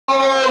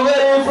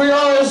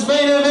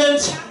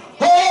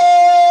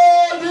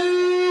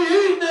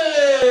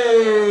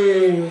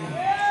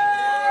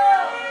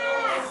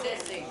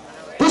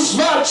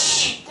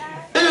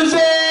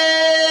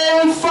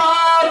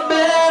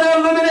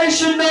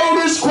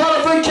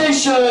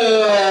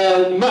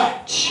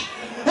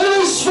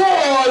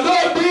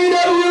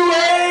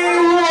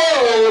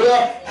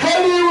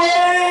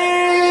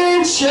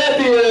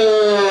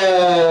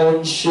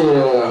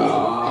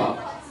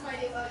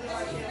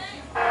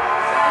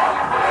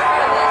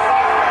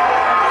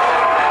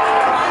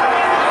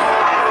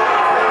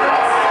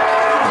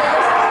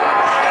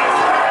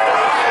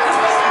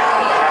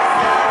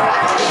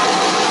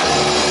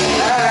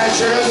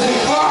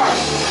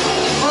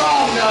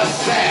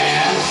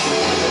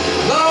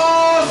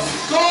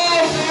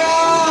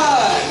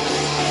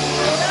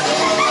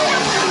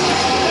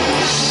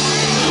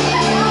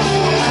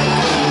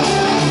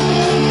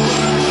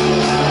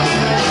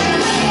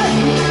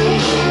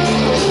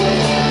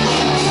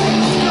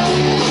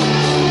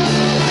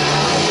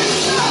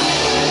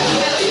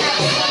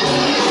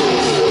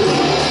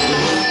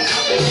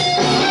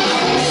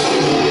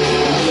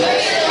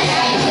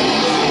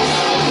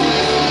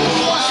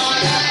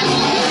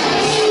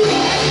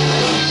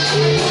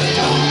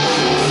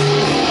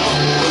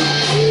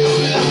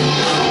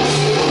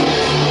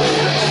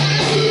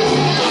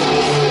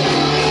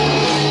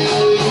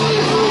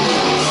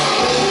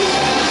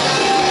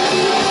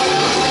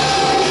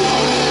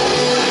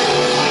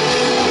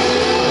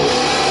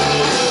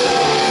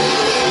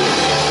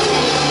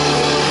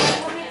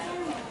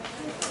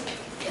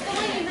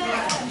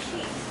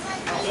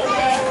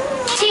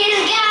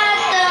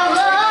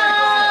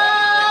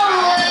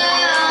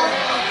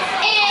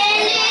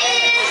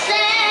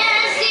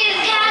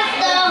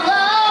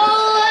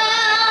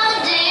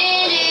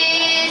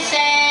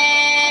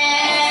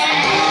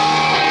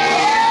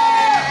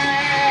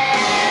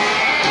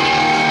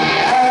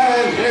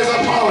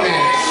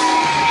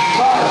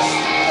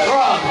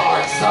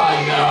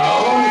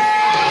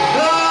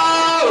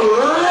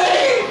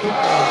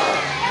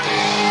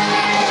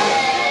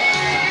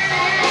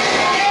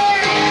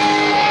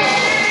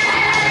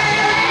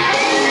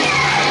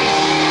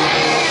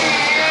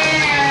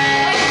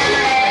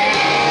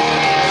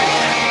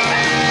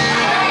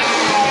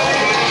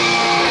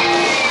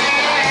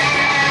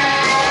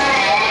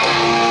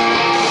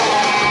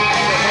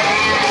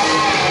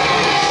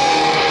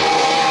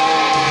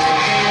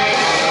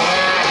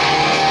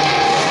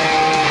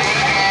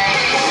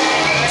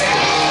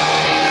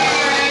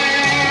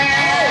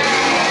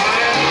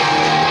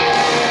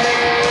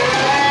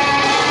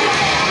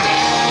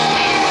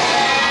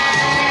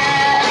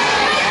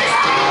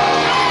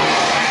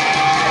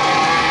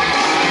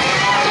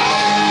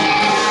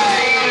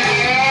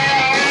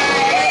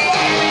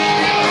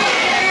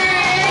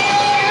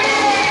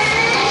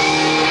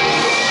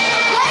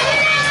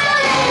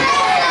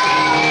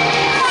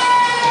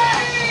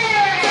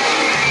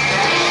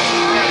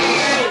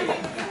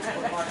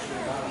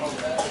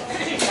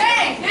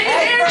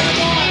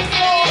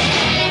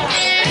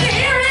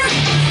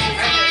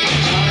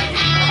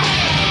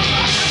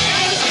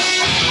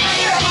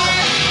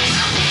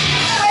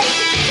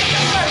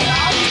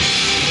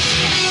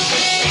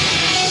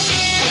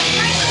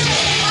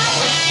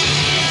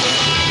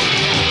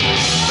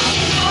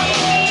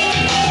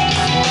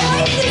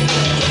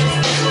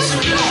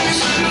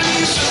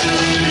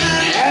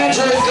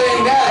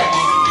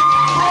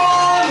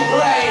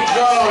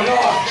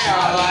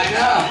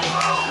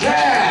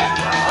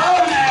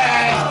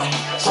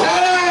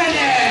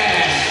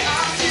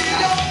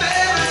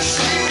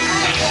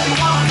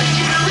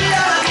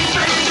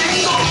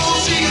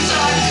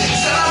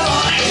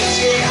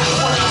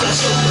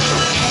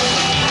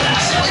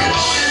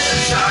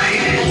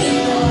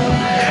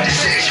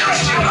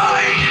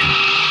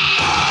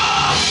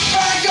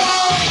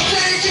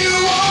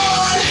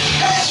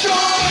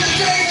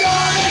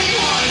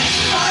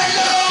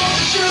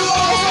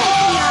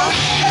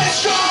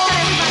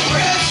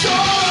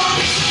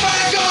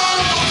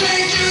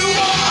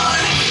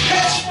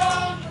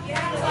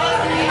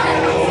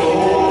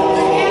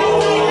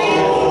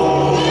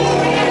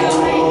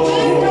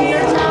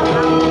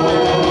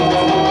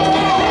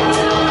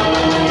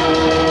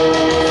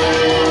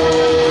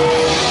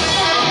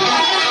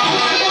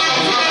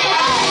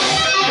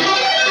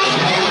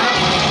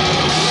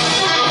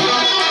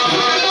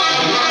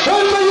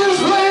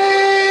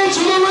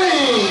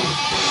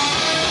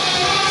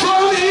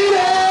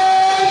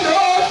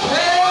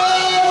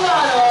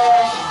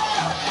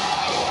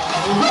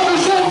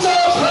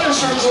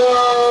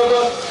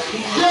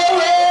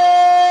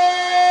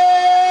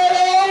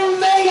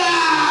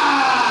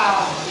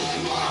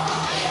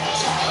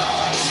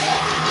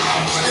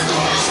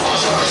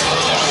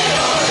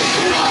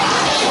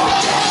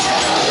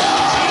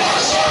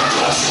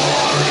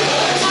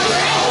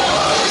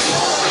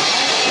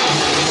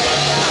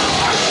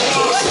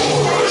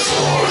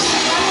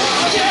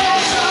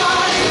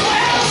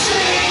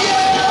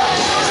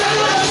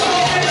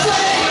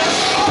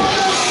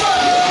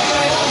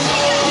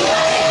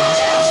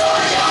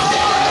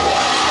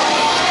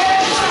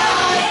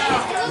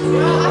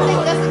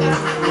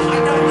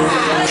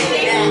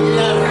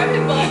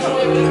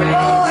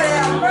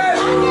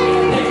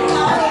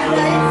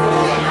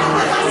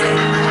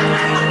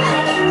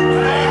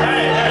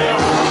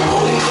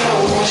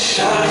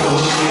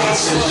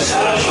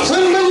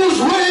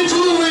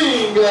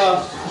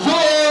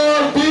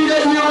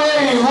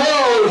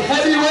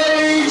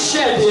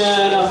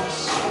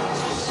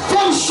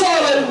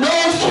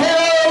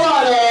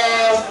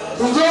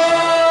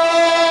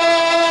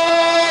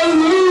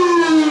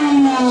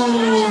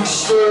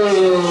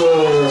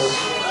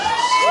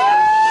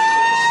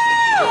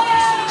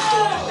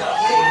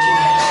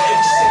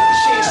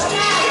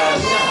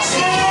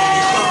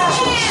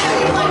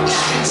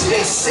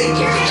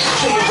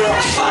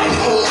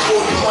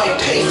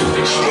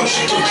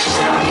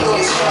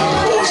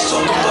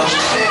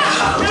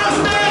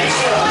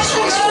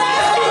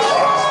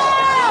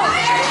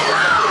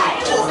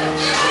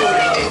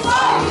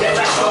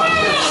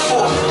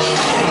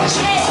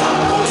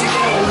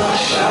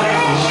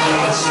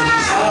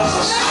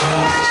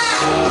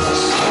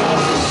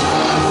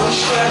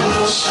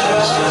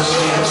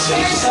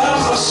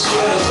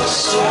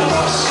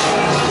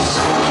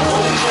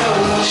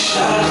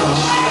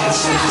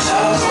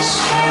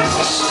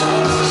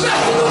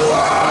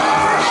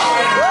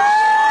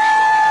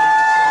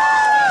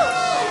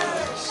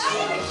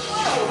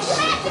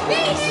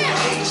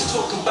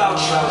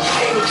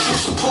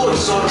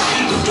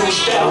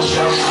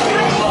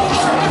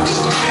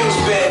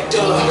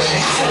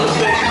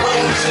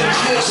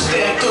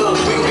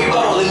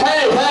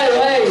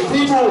Hey,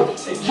 people,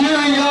 you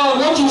young,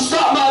 won't you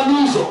stop my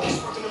music?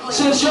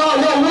 Since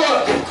y'all don't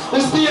work,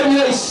 this theater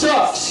really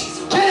sucks.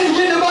 Can't even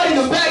get nobody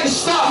in the back to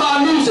stop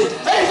my music.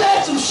 Ain't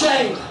that some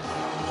shame?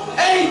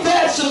 Ain't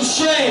that some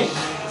shame?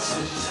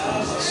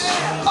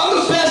 I'm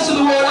the best in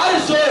the world. I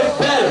deserve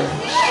better.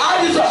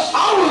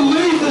 I will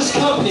leave this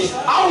company.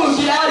 I will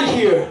get out of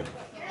here.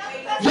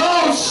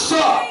 Y'all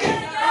suck.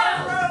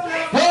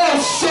 Y'all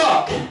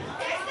suck.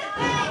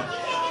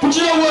 But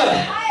you know what?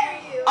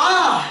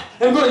 I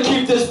am going to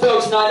keep this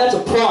belt tonight. That's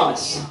a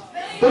promise.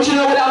 But you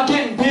know what? I'm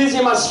getting busy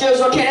in my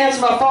schedule. I can't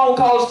answer my phone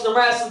calls because I'm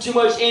wrestling too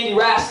much indie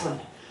wrestling.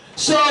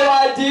 So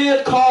I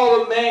did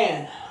call a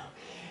man.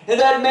 And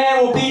that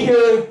man will be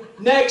here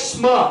next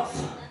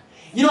month.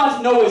 You don't have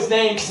to know his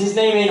name because his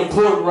name ain't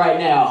important right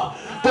now.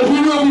 But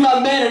he will be my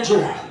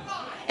manager.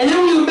 And he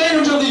will be the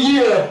manager of the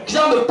year because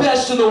I'm the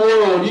best in the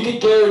world. You can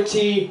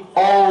guarantee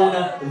on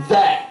that.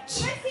 But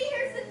see,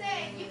 here's the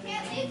thing. You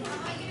can't leave from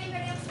what you didn't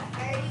else to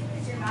hire you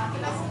because you're not the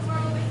best in the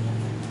world.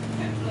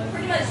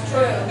 Pretty much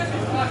true.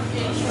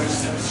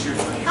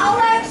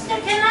 Alexa,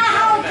 can I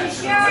hold your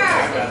shirt?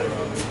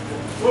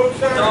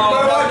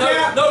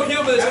 No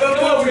humorous. Come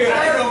over here.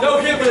 No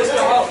humorous.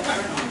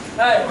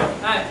 Hey,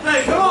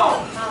 come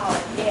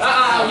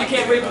on. You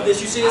can't wrinkle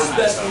this. You see, this is the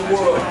best in the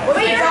world. Well,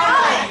 you're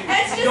not.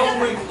 That's just Don't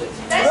wrinkle it.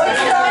 That's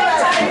just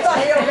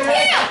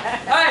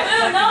Hey,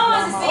 no one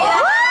wants to see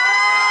that.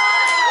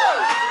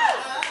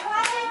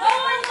 No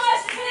one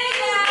wants to see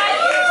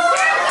that.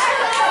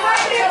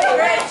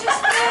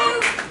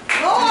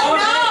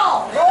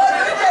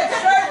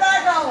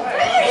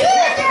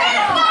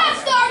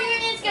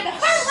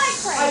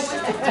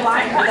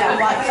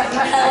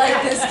 I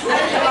like this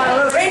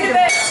kid. Bring the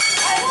bed.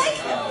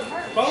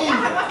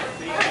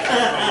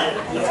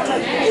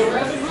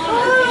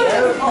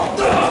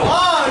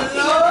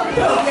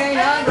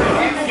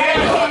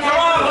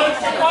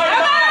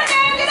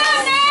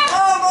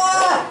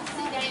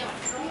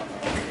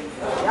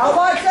 Y'all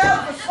watch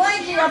out for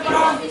Slinky up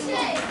on.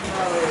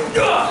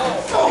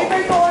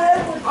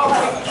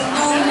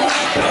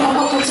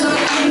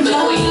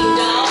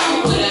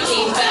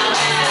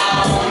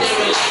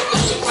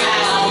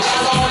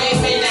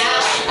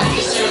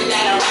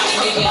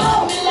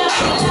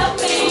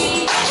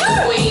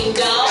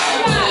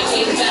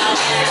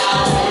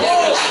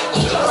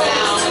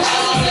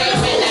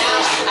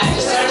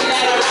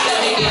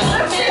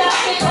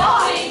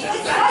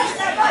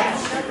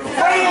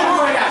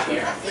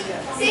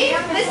 See,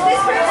 this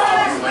person,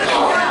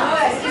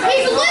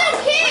 he's a little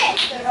kid.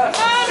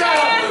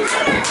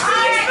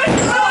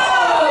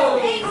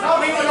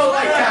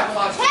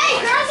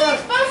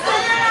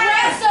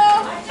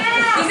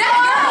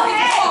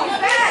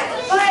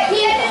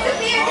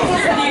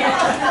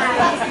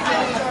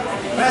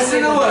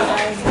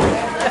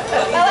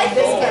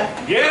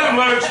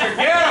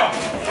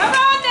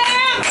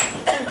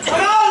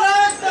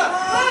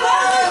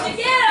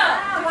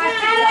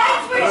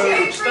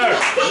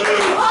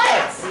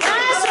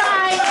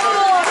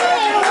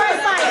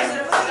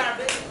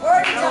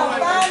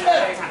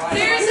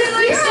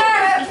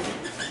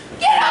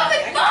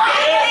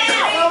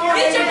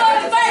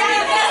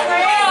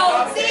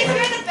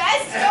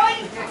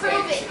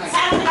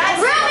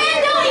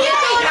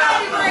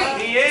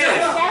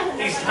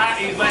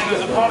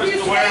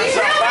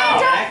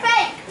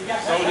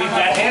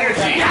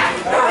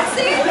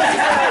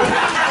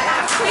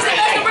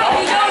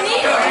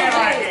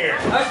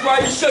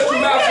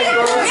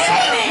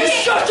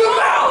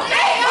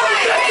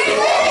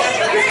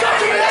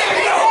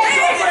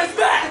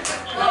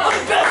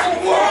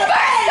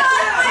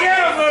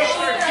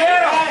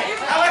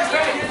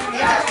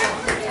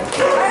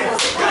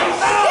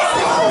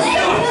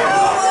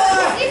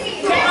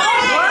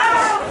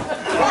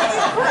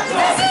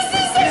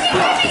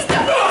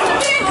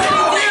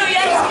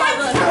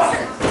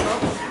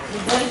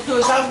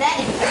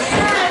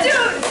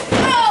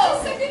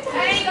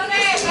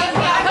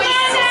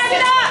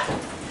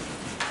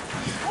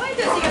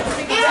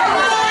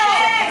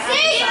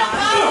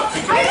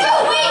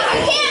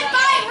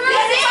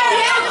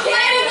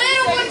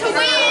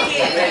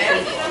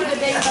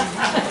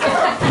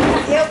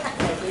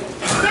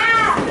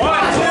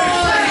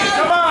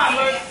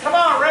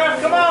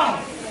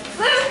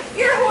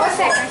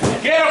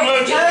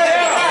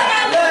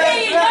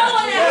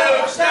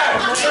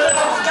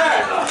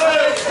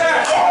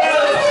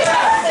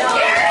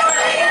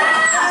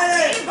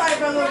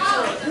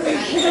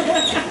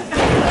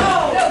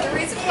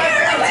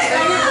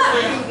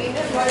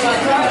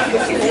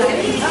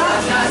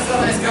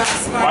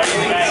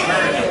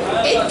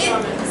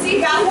 You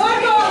got $1.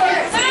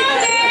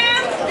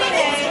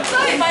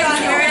 If I can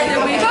hear it, then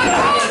we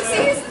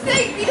See, here's the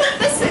thing. You don't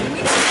listen.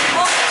 You don't.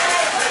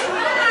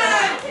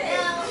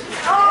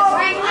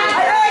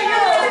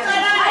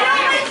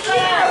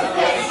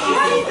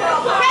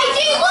 Hey, G,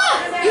 look!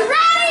 You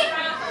ready?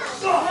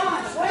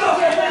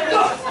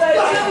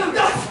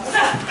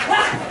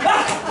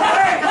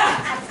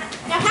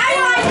 Now, how do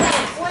I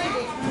play?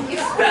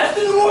 Best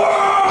in the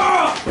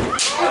world!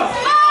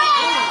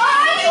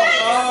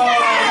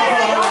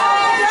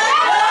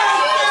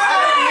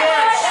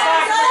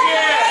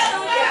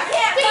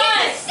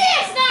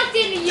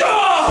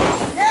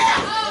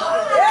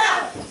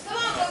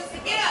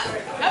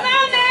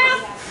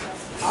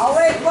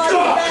 Always watch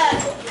your back.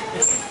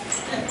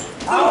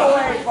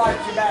 Always watch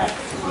your back.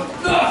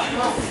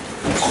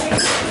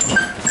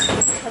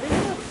 How do you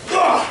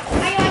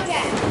like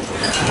that?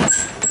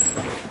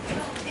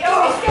 The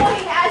only skill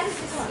he has is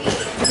his speed.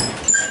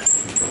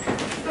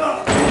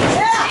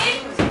 Yeah.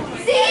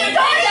 See, you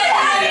don't even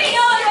have any.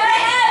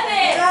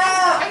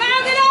 Come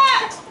on, get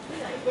up!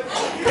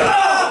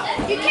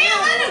 You can't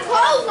let him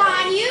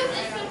clothesline you.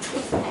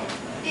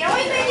 The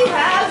only thing you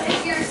have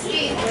is your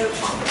speed, Luke.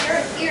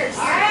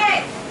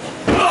 Alright.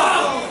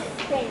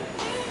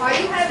 All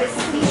you have is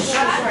speed.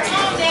 Come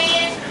on,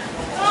 Dan.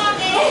 Come on,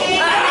 Dan.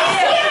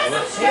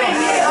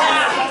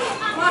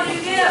 Come on, you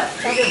get up.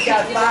 Somebody's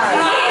got 5.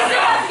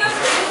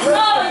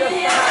 Oh,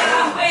 yeah.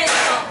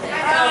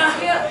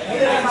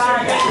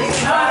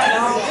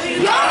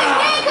 You only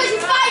can because you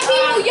fight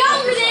people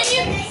younger than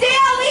you. See,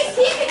 at least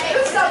he can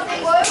do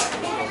something, Luke.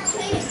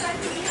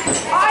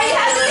 All you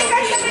have to do is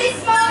fight somebody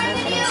smaller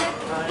than you.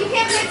 You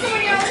can't pick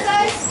someone your own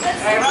size.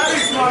 Hey,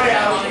 Robbie Smart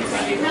out.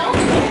 No?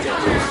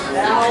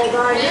 Now, hold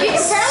on. You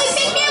can barely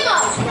pick him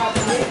up.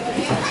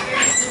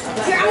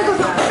 Here, I'm gonna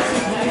go.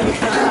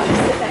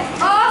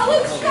 Oh,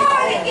 Luke's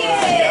trying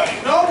again.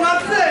 No, not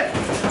today.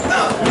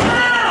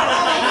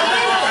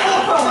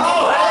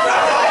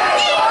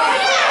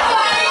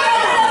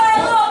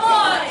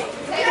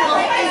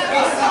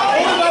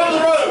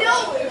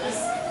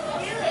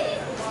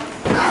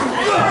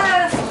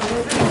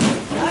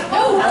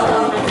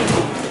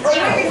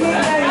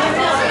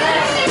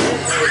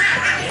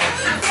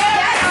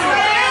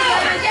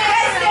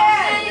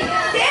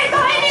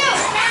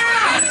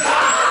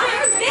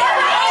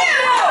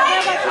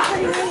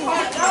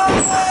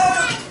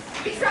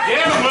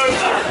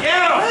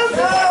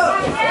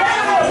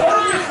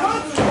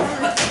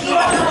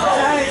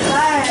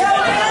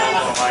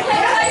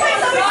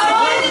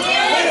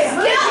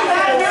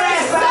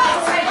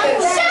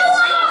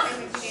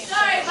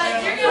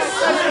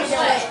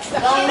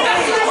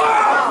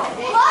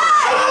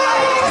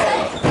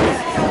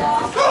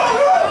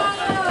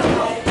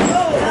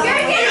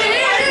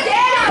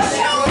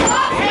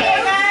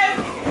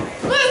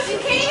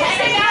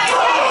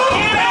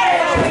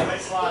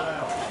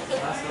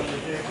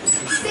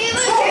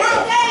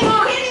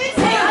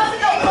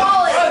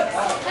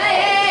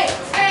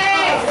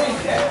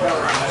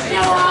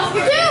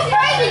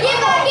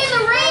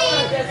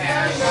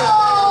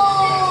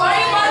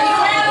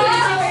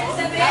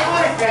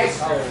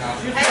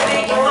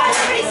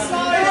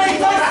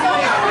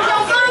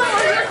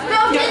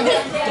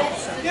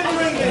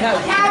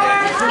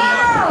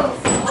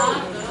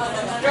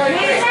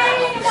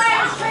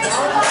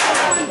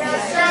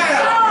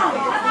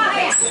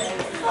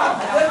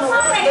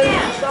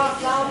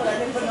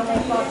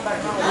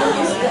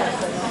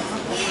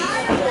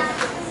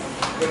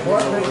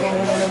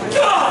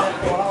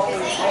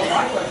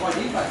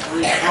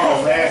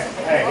 Oh man,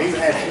 hey, he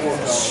had 4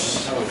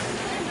 dollars.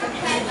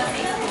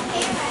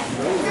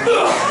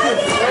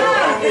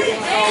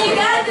 Hey, you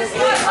got this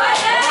one right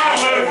now.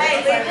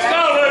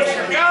 Go, Luke,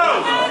 go!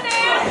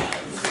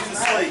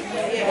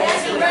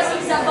 That's the rest of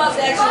himself up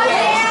there. Oh,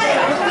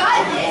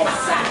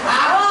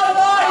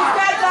 Lord, he's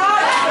got the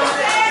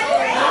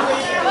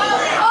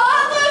Oh,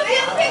 Luke,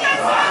 you pick up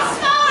someone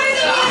smaller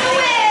than you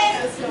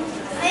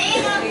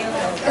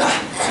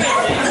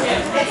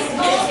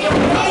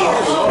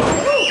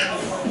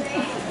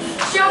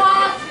Show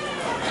off.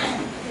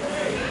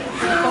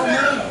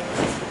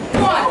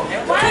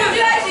 1, 2,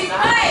 you actually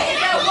fight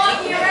instead of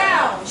walking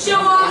around. Show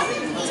off.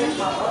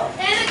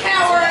 And a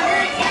coward.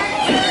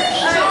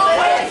 Show off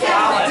and a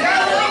coward.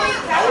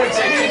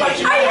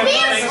 Are you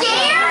being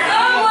scared?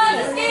 No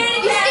one's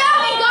scared. You still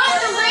haven't gone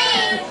to the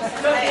ring.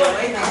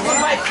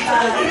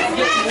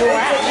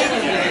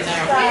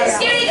 You're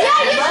scared? Yeah,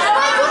 you should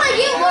wait till I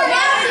get more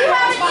out so you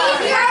have an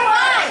easier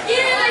time.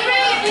 Get in the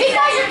ring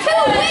because you're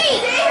too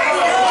weak.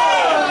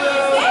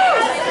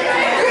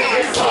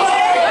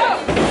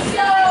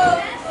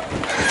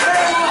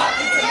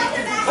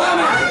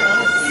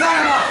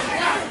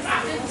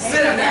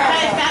 Sit him down.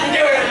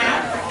 Give it now.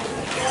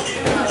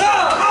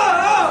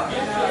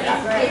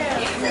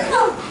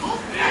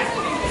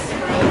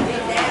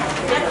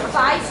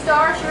 5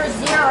 stars or a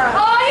 0.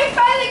 Oh, you're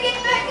finally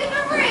getting back in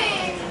the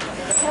ring.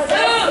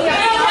 Ooh,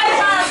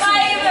 everybody's trying to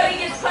fight him, but he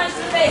gets punched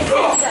in the face. He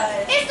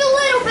does. Is the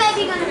little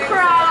baby gonna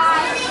cry?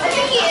 I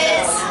think he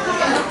is.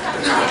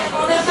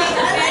 The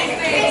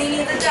big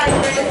thing, the judge,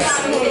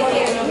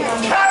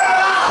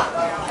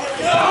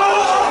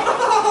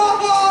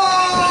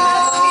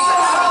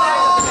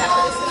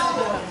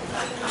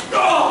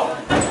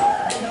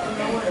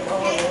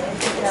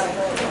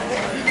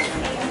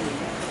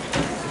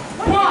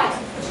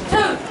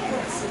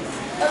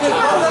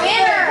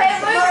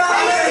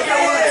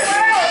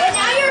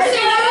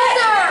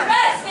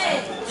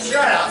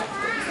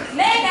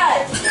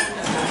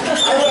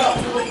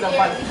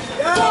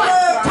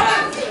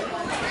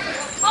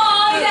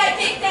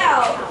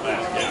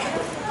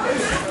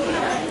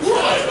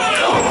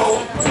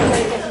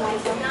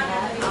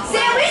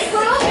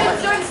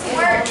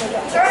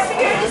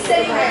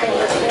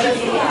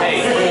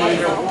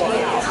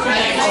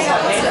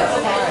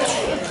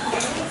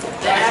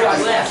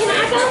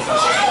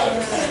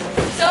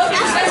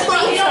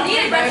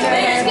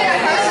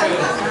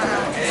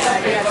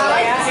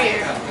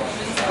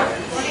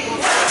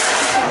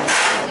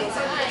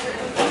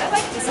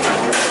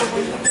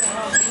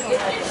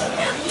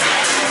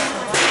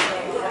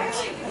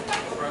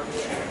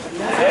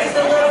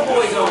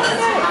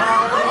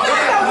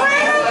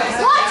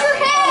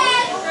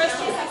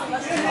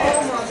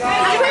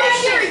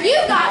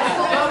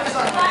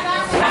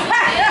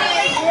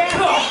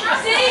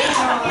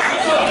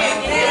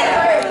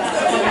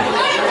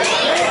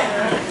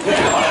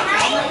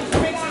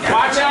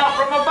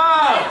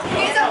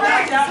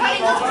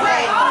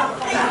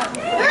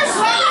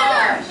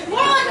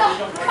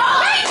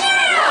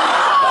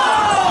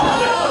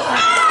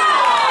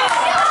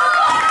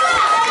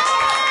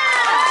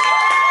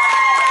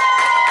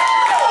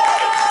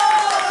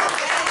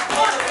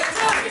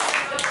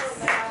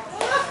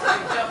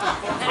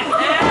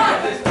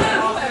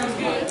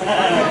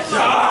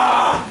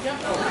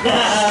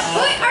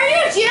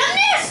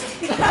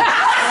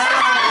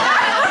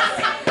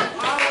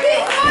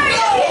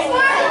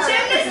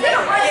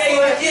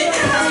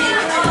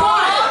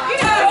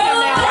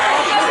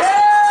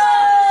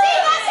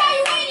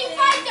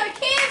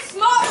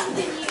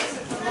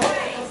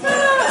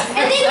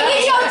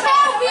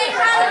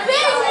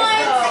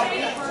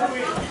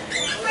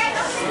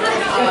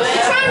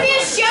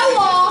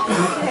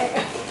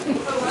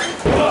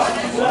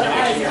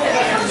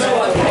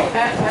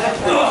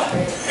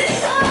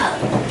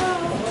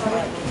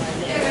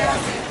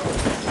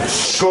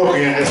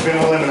 Scorpion has been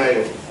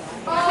eliminated.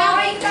 How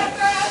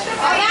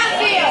that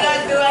feel?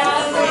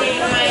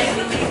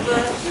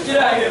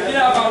 Get out of here. Get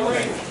out of my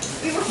ring.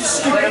 You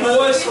stupid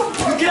boys.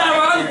 You get out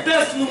of my ring. I'm the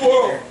best in the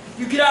world.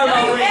 You get out of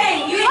my ring. Why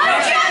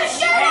don't you have a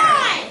shirt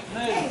on?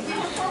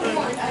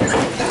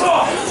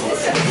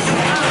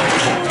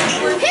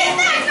 Hit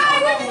that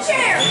guy with the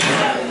chair.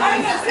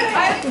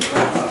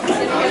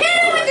 Hit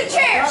him with the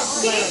chair.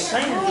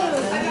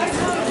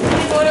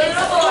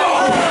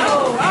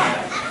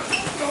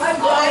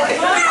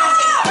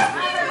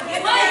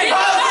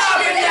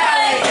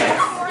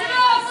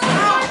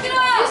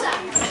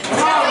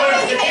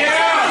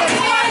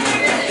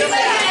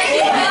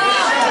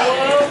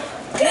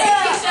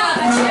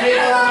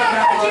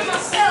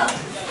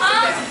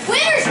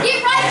 Winners,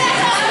 get right back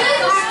up.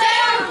 Losers, stay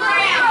on the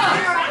ground.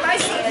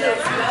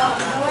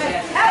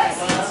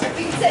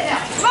 You can sit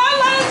down. Come on,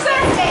 loser.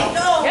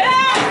 Get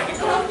out.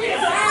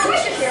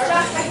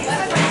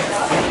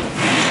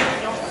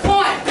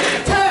 One,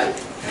 two.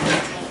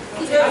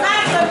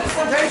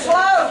 Too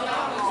slow.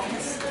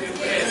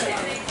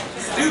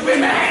 Stupid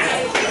man!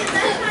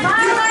 My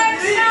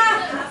legs now.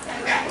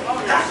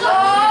 So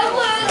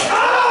loose.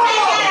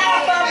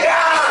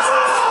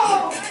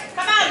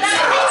 Come on, let me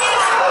take it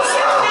out.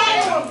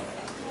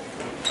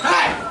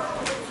 Hey!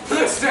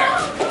 Lukester!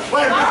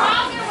 Wait a minute!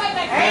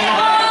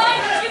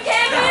 You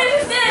can't do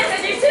this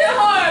because you're too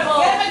horrible.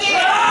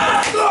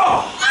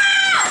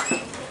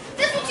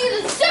 This is what you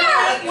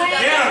deserve.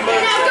 Yeah,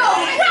 but- Now go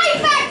right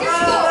back to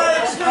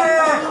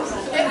school.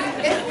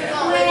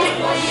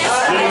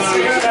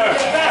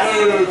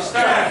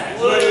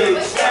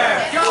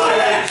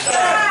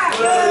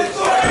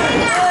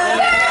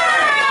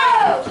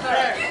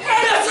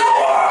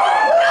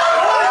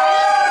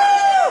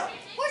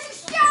 Where's your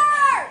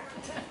shirt?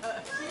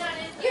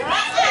 You're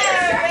not there.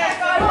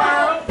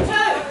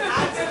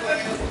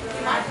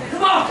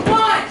 Come on,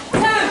 1, 2.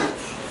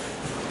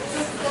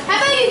 How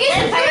about you get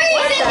some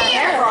threes in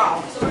here?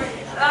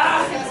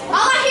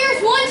 All I hear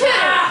is 1, 2.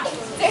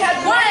 They had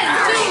 1,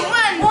 2,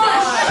 1, 1.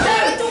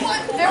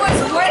 There was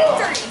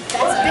 23.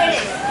 That's big.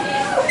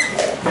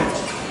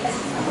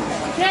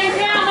 Can't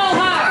count no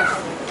higher.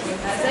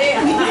 That's it.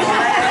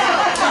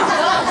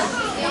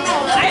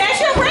 Hey, that's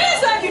your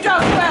grandson you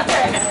talking about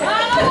there. 1,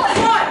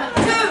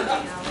 2.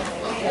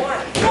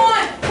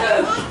 1,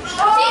 2.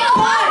 See a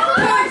lot of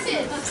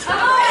horses.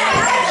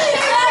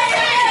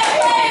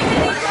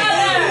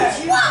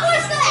 What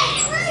was that?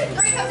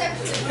 3 cups every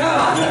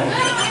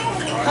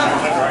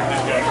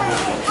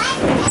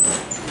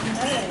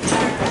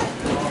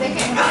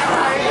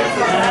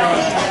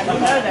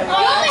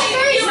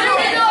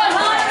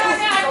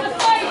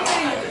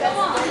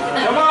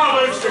Come on,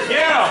 Lukester,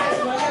 get him!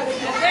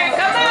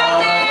 Come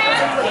on,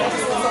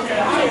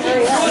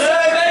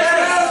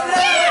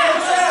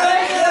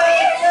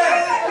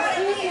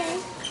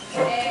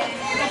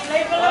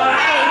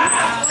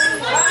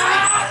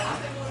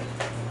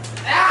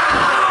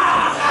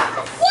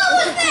 What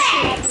was that?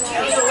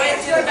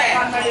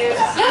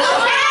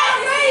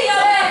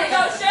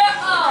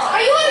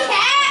 Are you a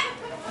cat?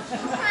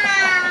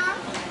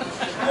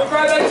 Go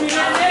right back to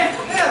your there.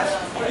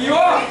 You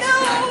are.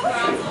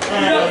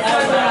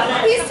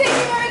 He's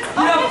taking our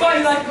You don't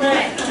fight like a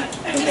man.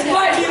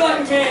 Fight me like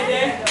a man,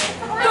 Dan.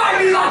 Fight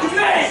me like a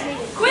man.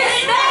 Quit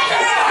it now!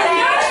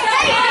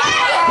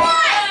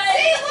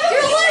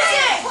 You're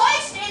losing!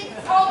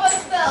 Almost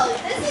fell.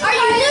 Are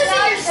you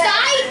losing your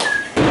sight?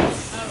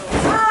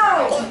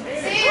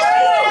 See?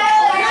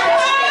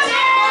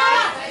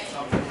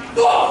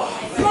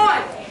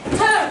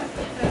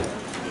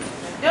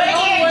 Do it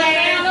again,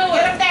 Dan.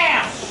 Get him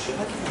down.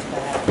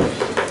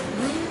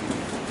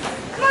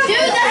 Dude,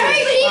 that's why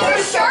you keep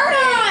your shirt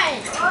on!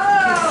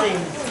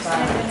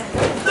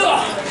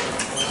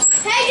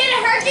 Hey, did it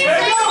hurt you to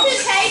to the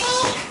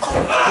table?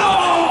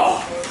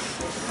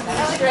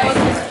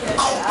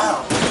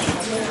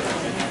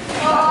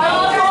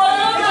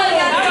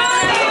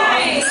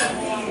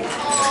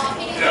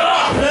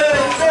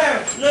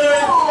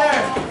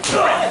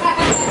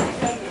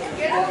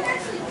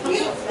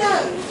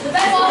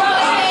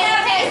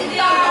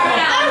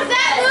 Out of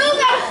that move,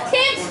 that was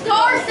 10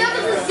 stars, that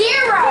was a 0.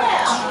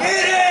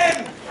 Get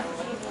him!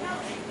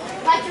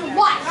 Like your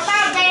what? Come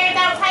on, Dan.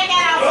 Don't take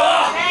it out.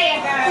 There you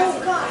go.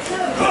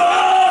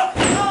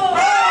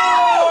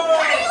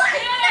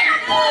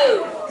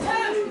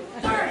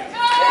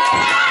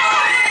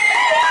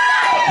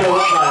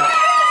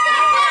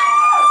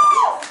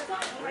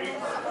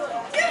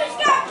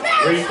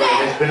 Reaper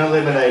has been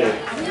eliminated.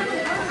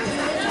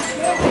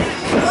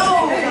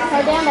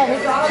 Hold down, baby.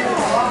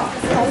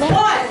 Hold down.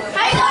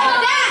 How you like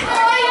that?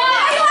 How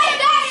you like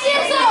that,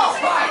 Sizzle?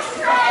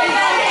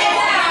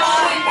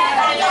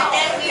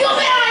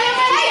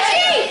 Hey,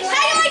 Cheese,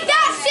 how you like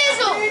that,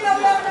 Sizzle?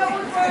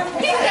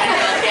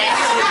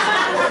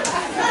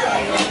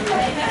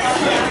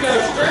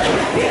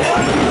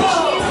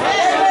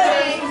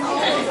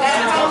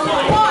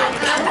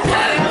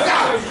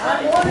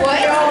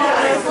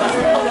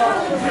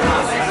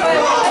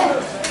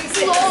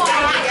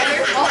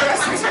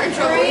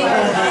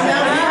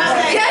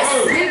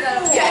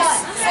 Yes!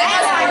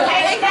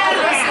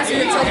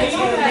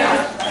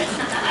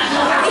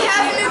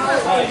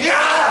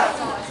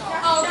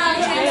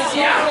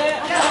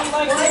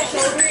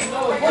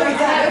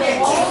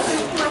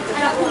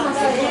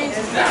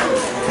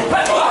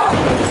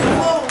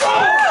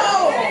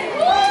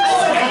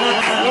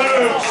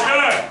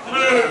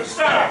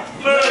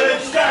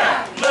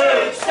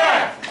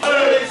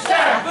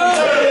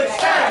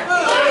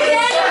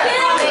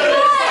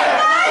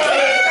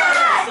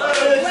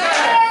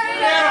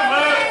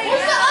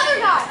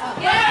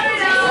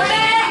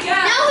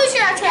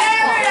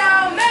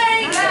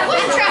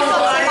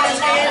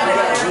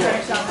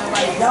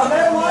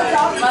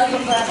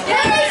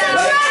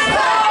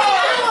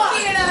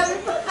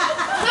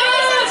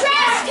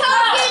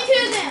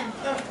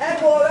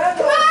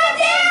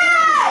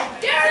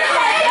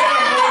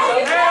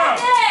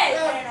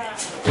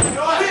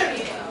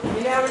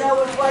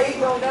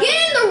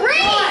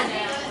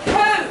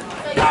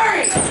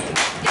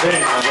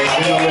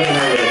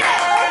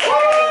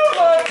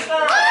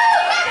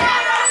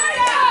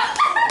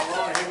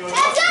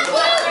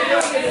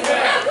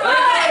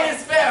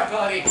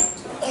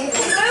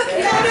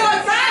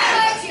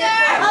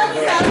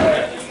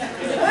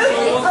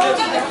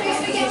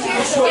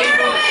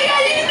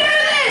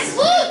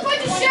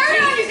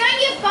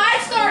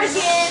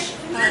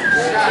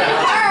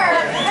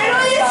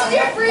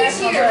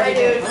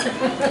 Hey, at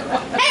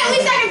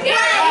least I can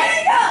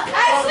play.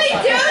 Actually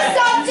do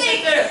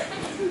something.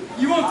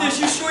 You want this?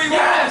 You sure you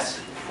want this?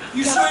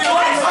 You sure you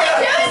want this?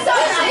 Actually do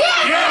something.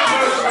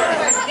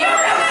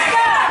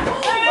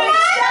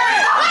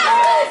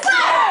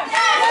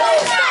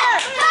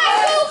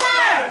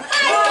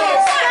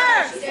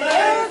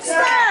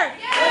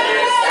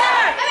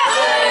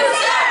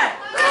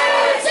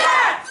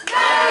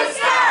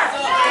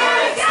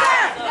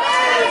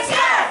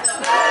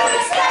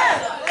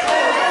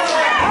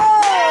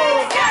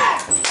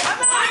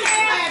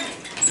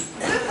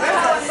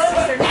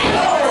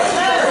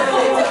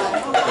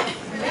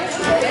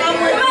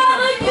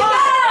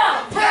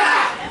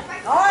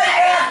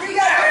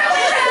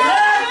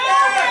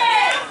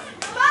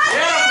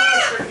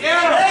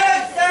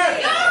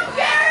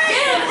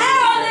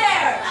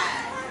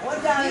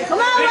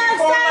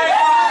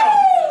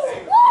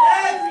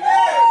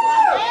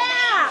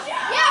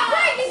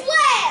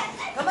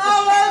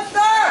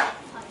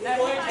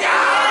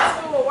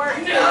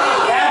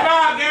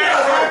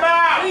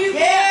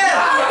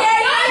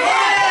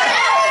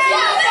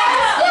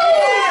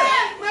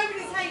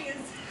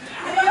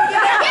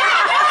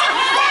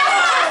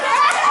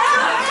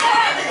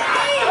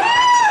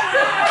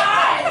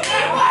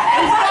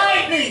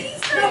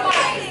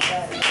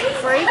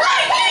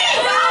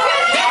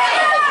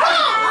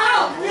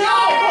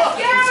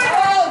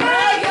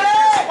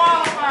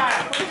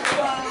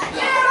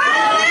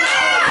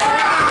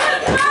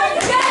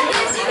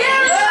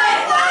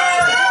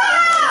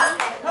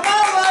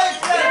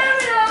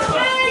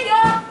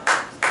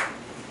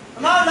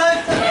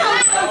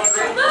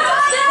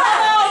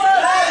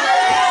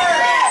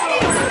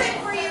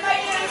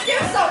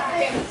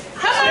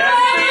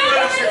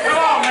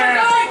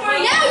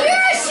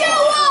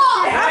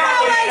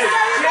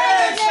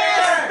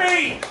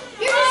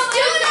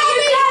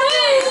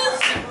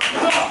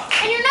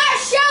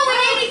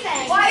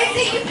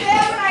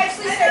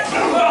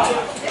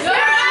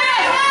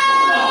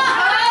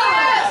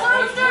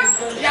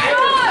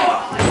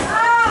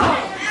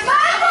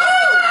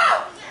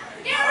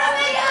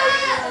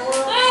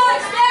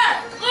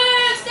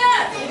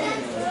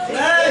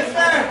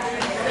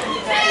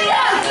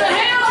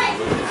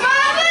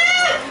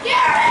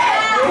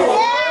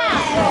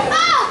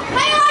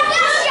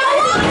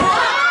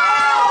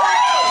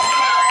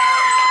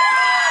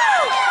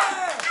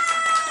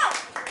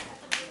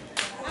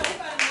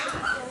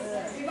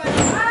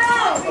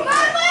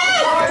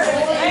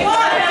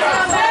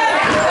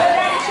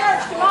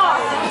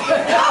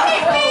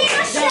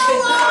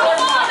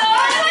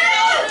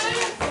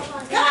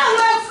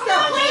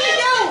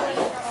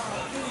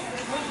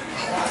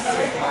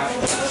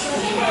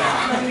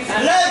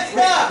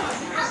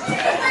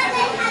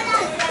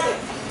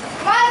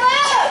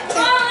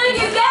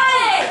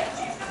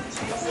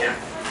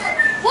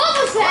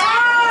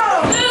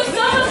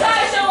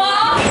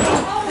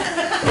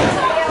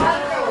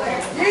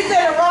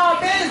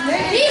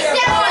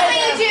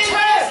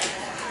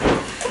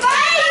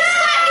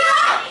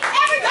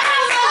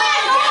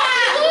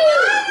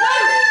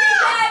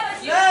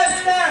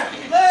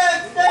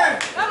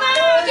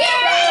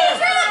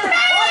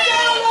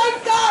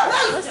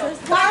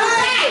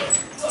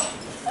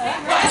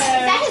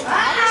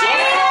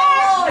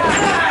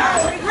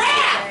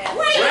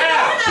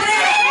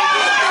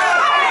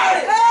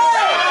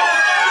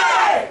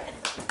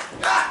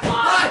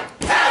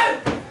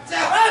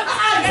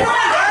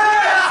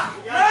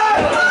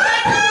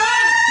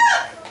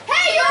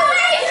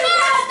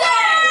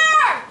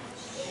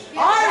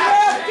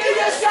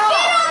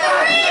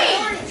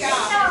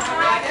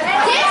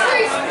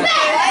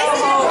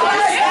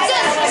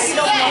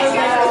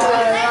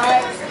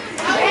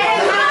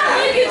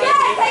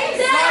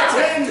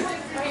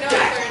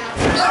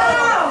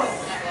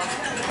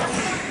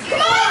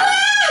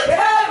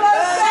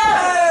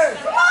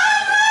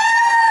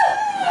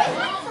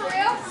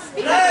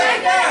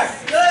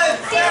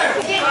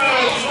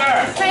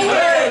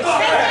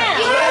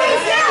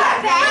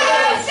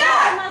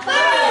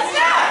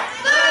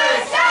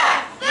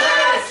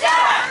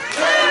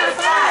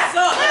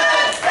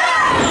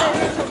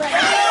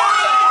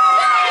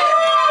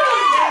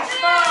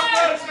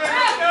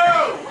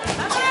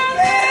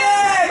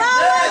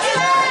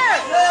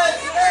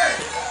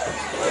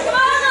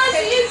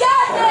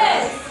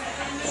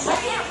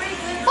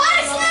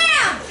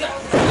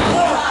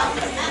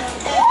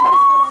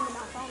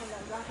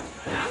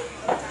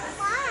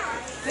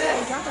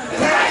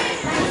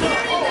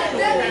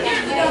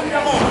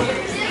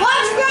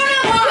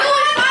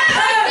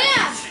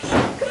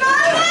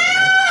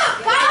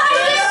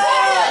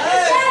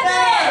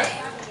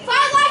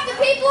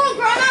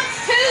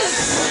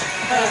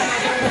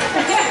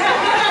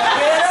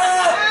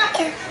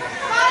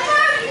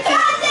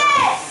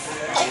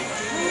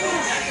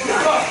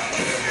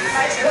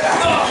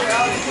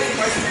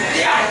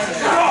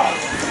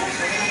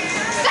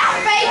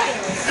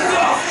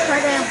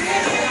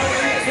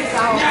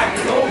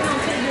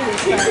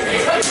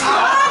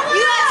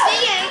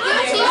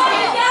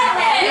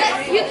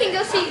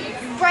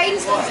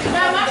 Brayden's going to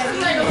No, my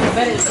refrigerator was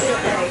better than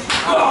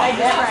I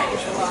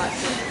practice a lot.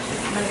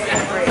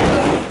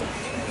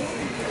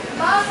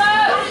 Mama!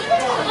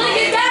 Look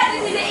at that!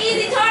 This is an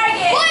easy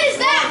target! What is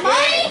that,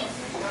 money?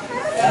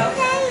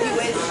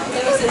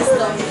 It was his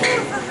stuff.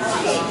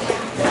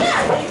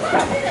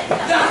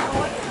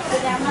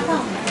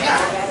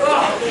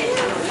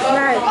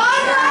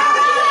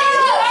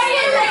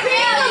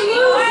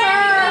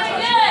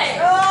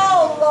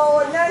 Oh,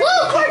 Lord. No,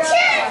 Luke, we're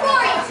cheering for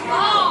you!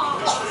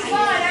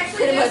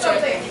 Pretty much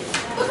right there.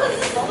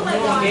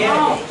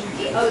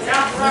 Oh, it's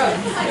out the road.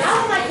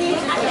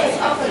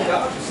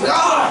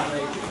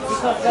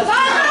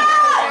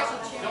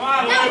 Come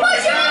on, Now Luke,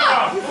 push get him down.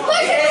 up!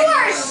 Push him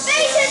forward!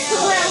 Face it to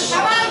the ground!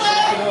 Come on,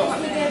 Luke!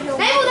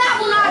 Maybe that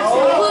will not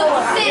put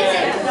sense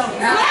in.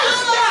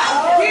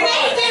 you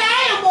need to get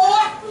out,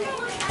 boy.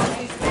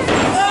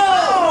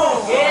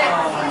 Oh,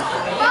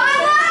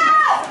 Mama!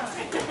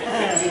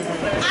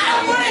 I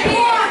don't want to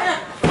hear.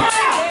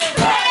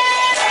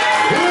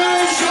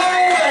 Here's your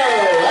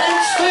and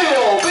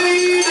still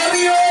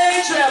BWA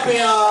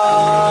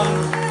champion,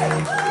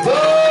 the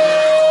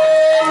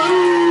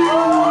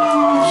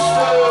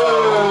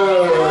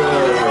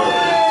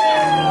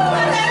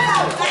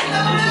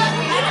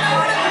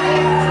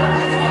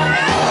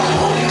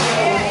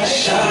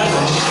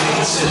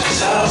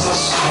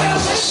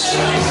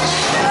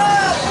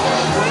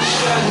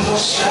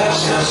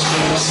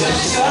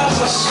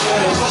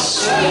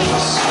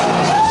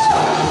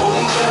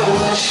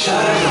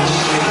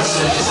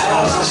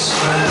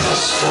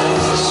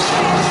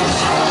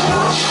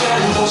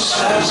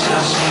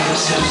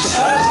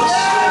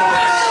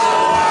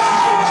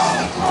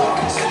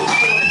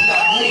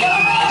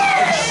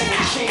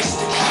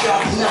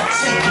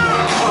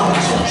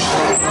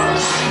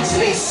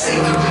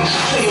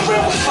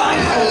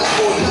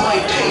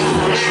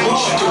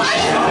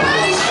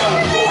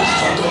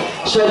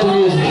Shut the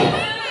music.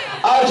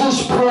 I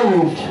just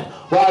proved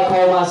why I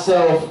call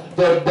myself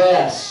the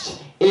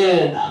best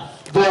in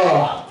the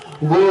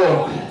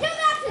world.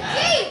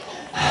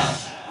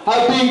 I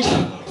beat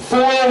 4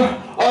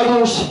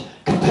 other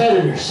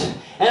competitors,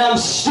 and I'm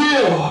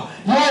still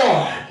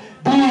your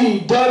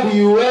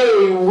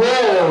BWA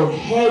World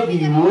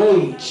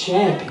Heavyweight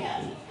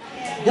Champion.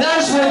 And I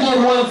just want to get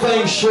one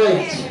thing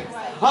straight.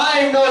 I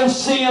ain't no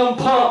CM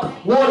Punk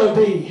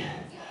wannabe.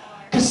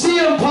 Cause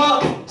CM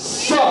Punk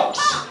sucks.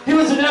 He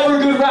was a never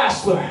good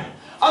wrestler.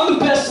 I'm the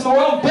best in the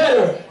world. I'm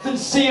better than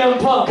CM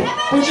Punk.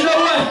 But you know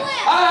what?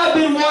 I've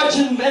been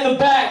watching in the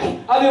back.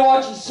 I've been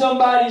watching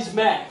somebody's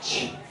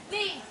match.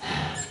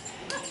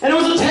 And it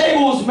was a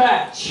tables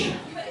match.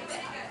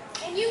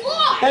 And you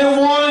lost! And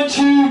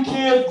 1-2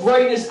 kid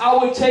greatness, I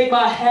would take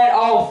my hat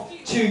off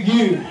to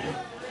you.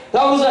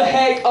 That was a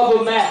heck of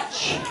a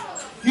match.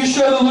 You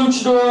show the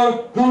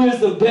luchador who is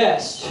the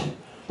best.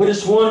 But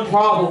it's one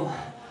problem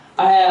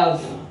I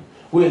have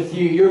with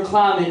you. You're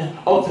climbing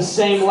up the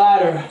same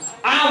ladder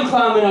I'm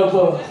climbing up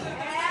of.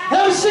 And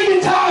I'm sick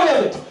and tired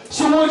of it.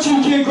 So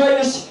 1-2 kid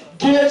greatness,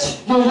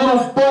 get your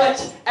little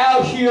butt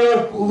out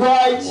here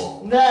right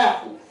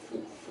now.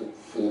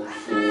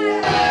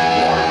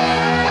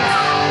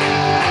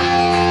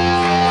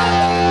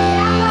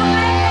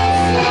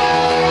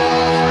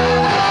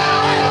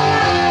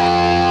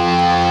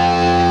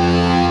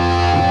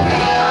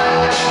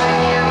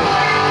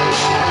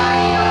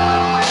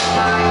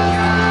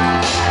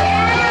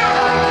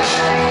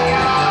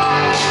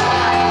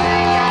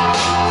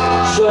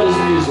 Shut his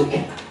music.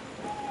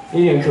 You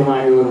didn't come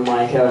out here with a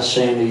mic. I was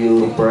saying to you,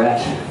 little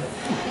brat.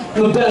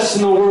 I'm the best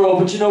in the world,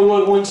 but you know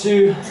what,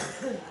 1-2?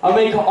 I'll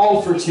make an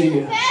offer to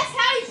you. Best,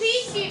 how do you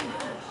beat you?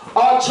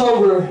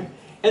 October,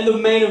 in the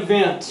main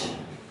event,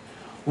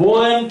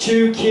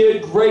 1-2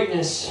 kid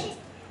greatness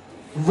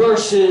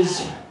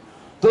versus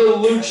the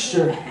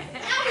Lukester.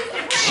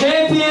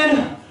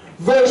 Champion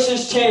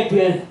versus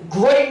champion.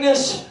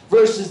 Greatness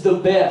versus the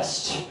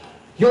best.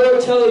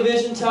 Your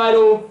television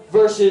title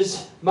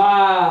versus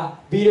my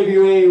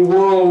BWA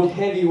World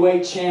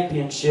Heavyweight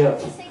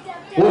Championship.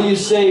 What do you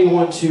say,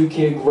 1-2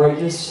 kid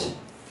greatness?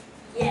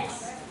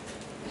 Yes.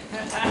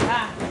 What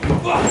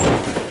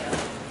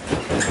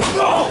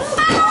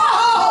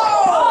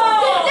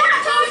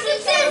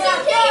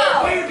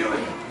are you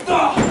doing?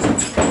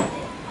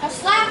 I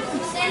slapped him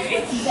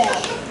since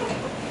that.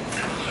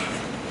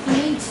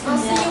 I'll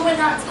see you in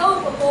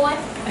October, boy.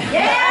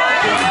 Yeah!